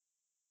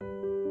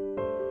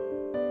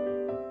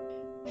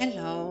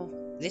Hello,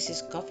 this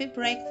is Coffee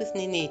Break with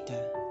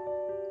Ninita,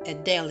 a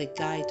daily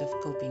guide of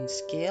coping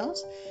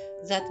skills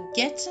that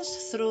gets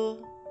us through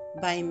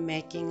by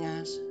making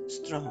us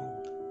strong.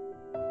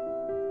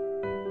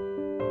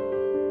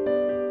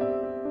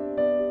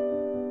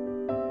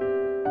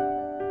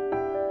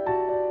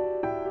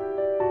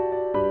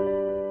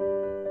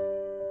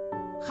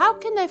 How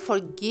can I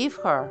forgive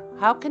her?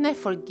 How can I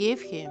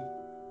forgive him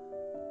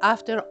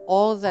after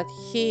all that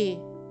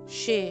she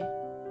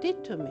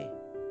did to me?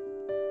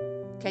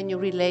 Can you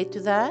relate to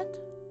that?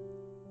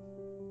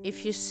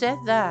 If you said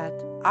that,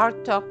 our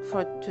talk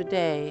for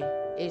today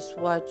is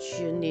what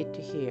you need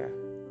to hear.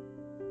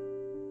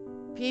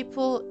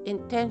 People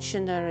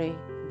intentionally,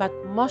 but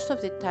most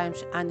of the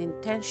times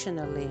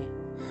unintentionally,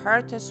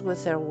 hurt us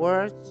with their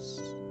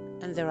words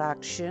and their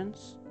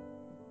actions.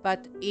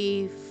 But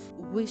if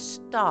we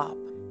stop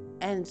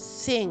and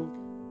think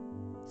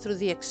through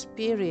the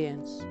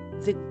experience,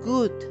 the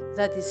good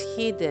that is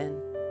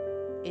hidden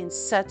in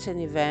such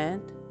an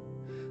event,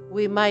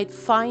 we might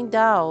find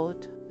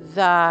out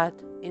that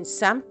in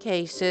some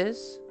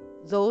cases,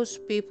 those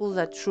people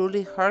that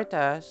truly hurt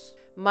us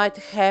might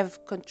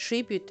have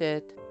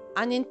contributed,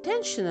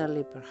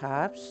 unintentionally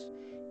perhaps,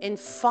 in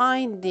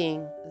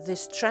finding the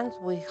strength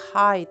we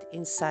hide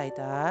inside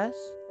us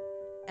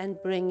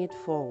and bring it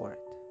forward.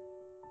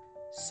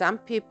 Some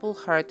people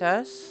hurt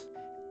us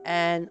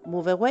and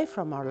move away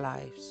from our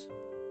lives.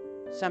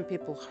 Some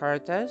people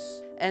hurt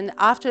us, and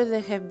after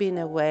they have been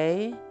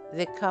away,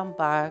 they come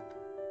back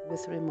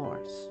with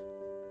remorse.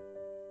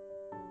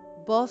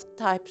 Both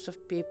types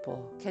of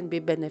people can be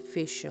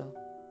beneficial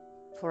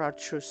for our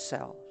true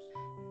selves,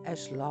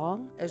 as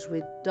long as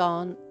we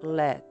don't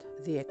let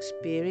the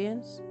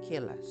experience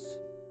kill us.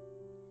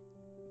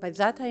 By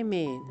that I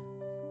mean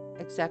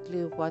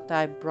exactly what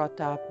I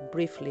brought up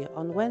briefly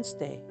on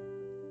Wednesday.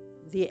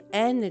 The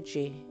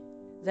energy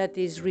that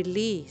is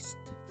released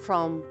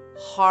from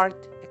hard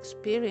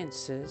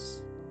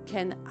experiences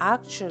can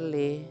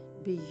actually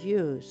be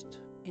used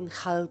in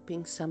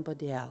helping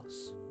somebody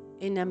else,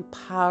 in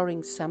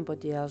empowering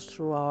somebody else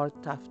through our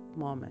tough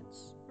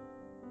moments,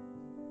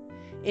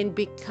 in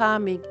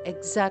becoming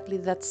exactly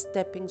that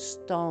stepping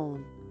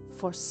stone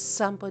for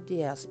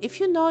somebody else. If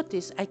you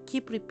notice, I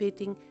keep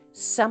repeating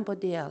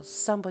somebody else,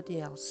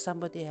 somebody else,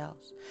 somebody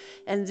else.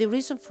 And the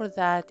reason for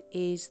that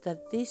is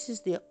that this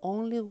is the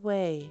only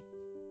way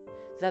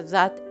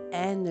that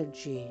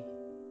energy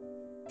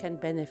can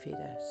benefit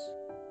us.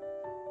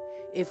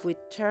 If we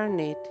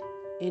turn it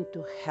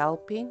into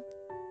helping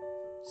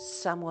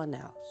someone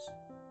else.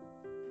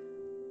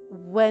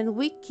 When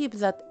we keep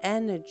that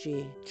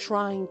energy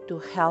trying to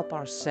help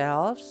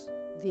ourselves,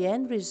 the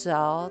end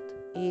result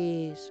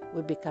is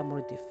we become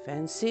more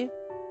defensive,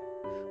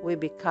 we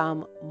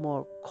become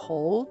more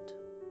cold,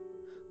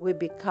 we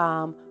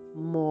become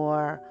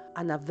more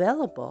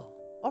unavailable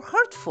or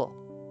hurtful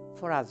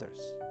for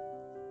others.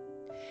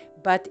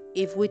 But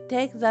if we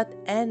take that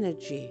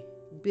energy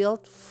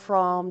built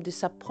from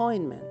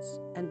disappointments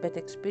and bad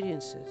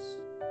experiences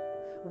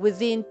with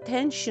the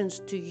intentions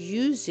to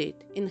use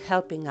it in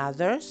helping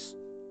others,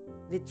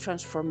 the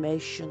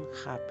transformation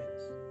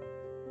happens.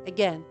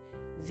 Again,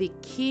 the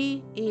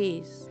key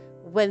is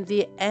when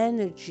the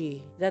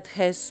energy that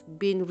has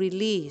been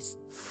released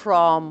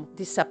from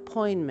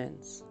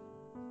disappointments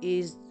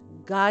is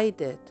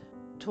guided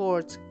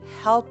towards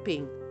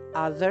helping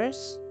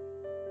others,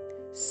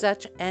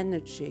 such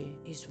energy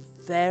is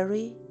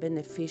very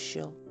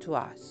beneficial to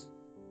us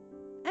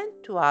and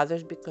to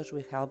others because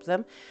we help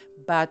them,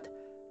 but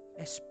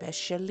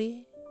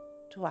especially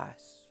to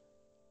us.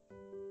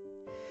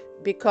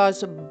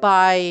 Because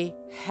by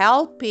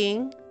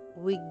helping,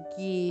 we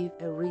give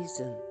a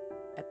reason,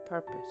 a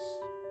purpose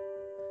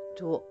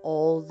to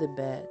all the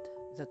bad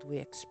that we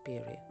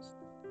experience.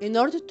 In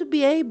order to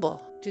be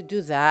able to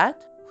do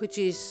that, which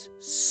is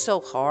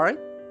so hard,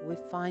 we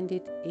find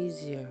it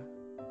easier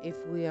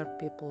if we are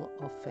people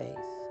of faith,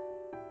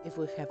 if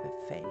we have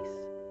a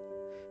faith.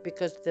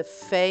 Because the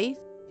faith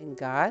in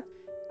God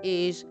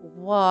is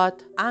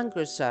what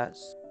anchors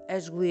us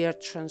as we are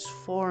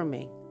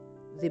transforming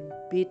the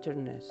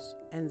bitterness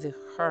and the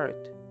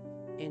hurt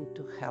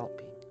into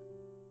helping.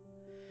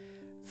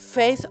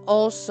 Faith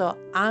also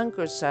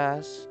anchors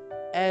us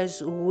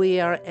as we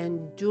are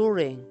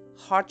enduring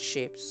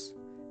hardships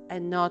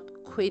and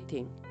not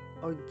quitting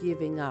or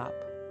giving up.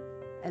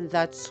 And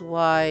that's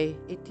why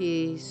it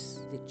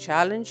is the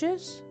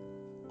challenges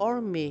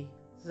or me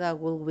that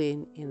will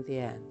win in the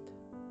end.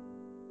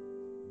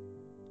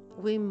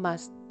 We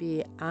must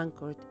be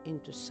anchored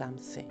into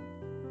something.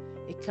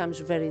 It comes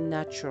very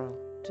natural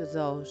to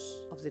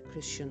those of the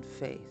Christian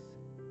faith,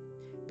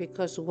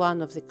 because one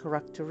of the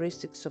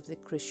characteristics of the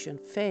Christian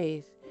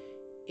faith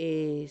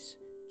is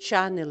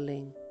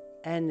channeling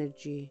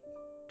energy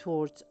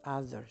towards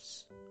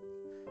others,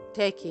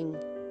 taking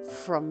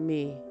from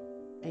me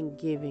and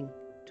giving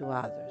to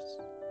others.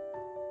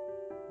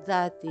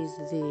 That is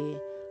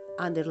the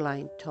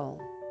underlying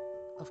tone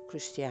of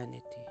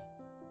Christianity.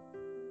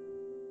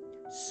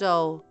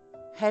 So,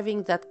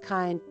 having that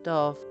kind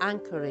of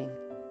anchoring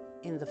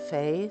in the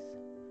faith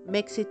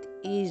makes it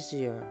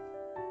easier,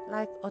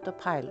 like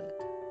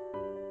autopilot,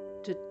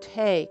 to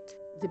take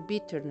the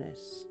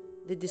bitterness,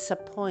 the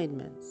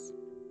disappointments,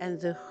 and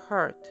the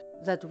hurt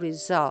that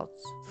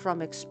results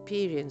from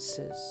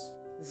experiences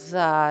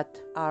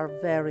that are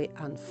very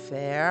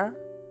unfair,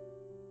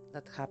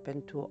 that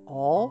happen to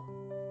all,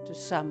 to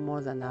some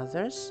more than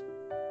others.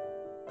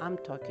 I'm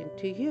talking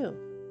to you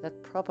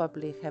that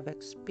probably have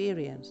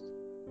experienced,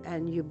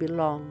 and you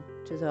belong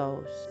to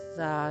those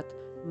that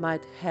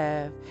might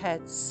have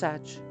had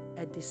such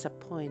a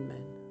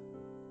disappointment.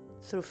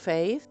 Through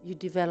faith, you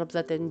develop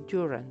that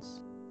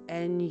endurance,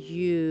 and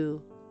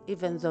you,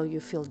 even though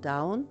you feel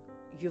down,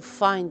 you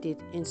find it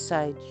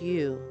inside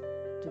you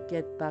to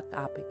get back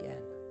up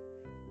again.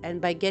 And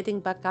by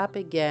getting back up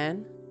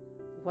again,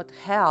 what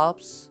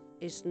helps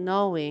is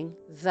knowing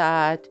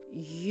that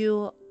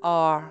you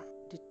are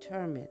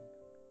determined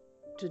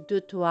to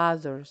do to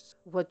others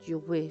what you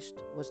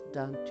wished was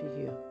done to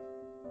you,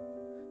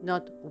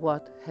 not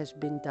what has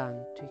been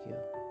done to you.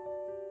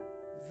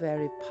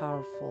 Very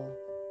powerful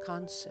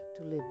concept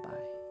to live by,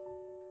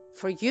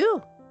 for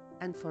you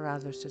and for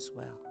others as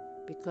well.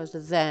 Because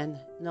then,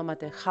 no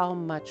matter how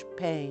much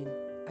pain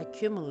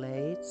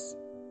accumulates,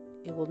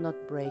 it will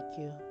not break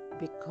you,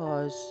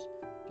 because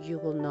you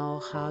will know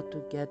how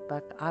to get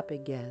back up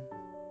again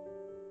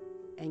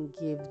and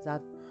give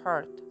that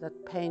hurt,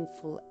 that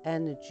painful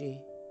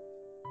energy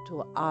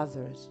to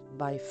others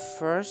by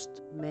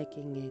first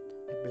making it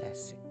a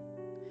blessing.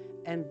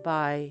 And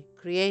by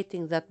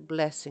creating that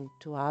blessing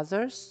to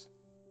others,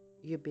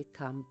 you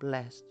become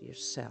blessed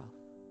yourself.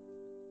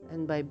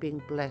 And by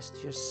being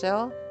blessed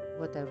yourself,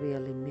 what I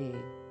really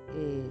mean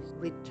is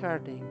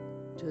returning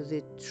to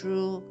the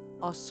true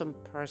awesome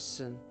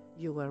person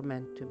you were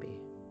meant to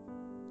be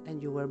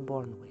and you were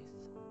born with.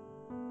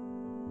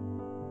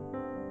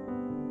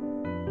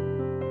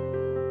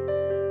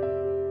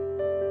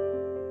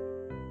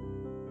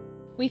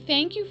 We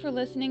thank you for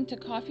listening to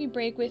Coffee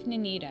Break with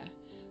Nanita.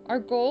 Our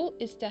goal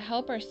is to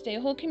help our Stay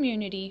Whole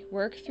community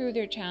work through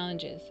their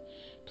challenges.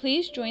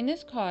 Please join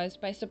this cause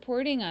by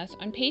supporting us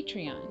on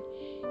Patreon.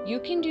 You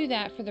can do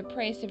that for the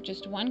price of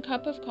just 1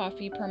 cup of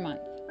coffee per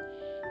month.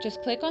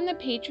 Just click on the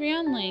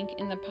Patreon link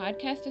in the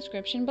podcast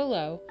description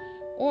below,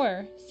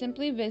 or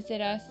simply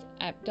visit us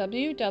at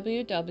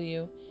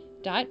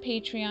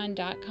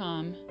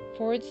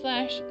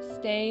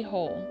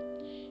www.patreon.com/stayWhole.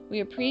 We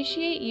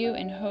appreciate you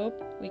and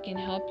hope we can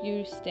help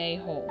you stay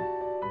whole.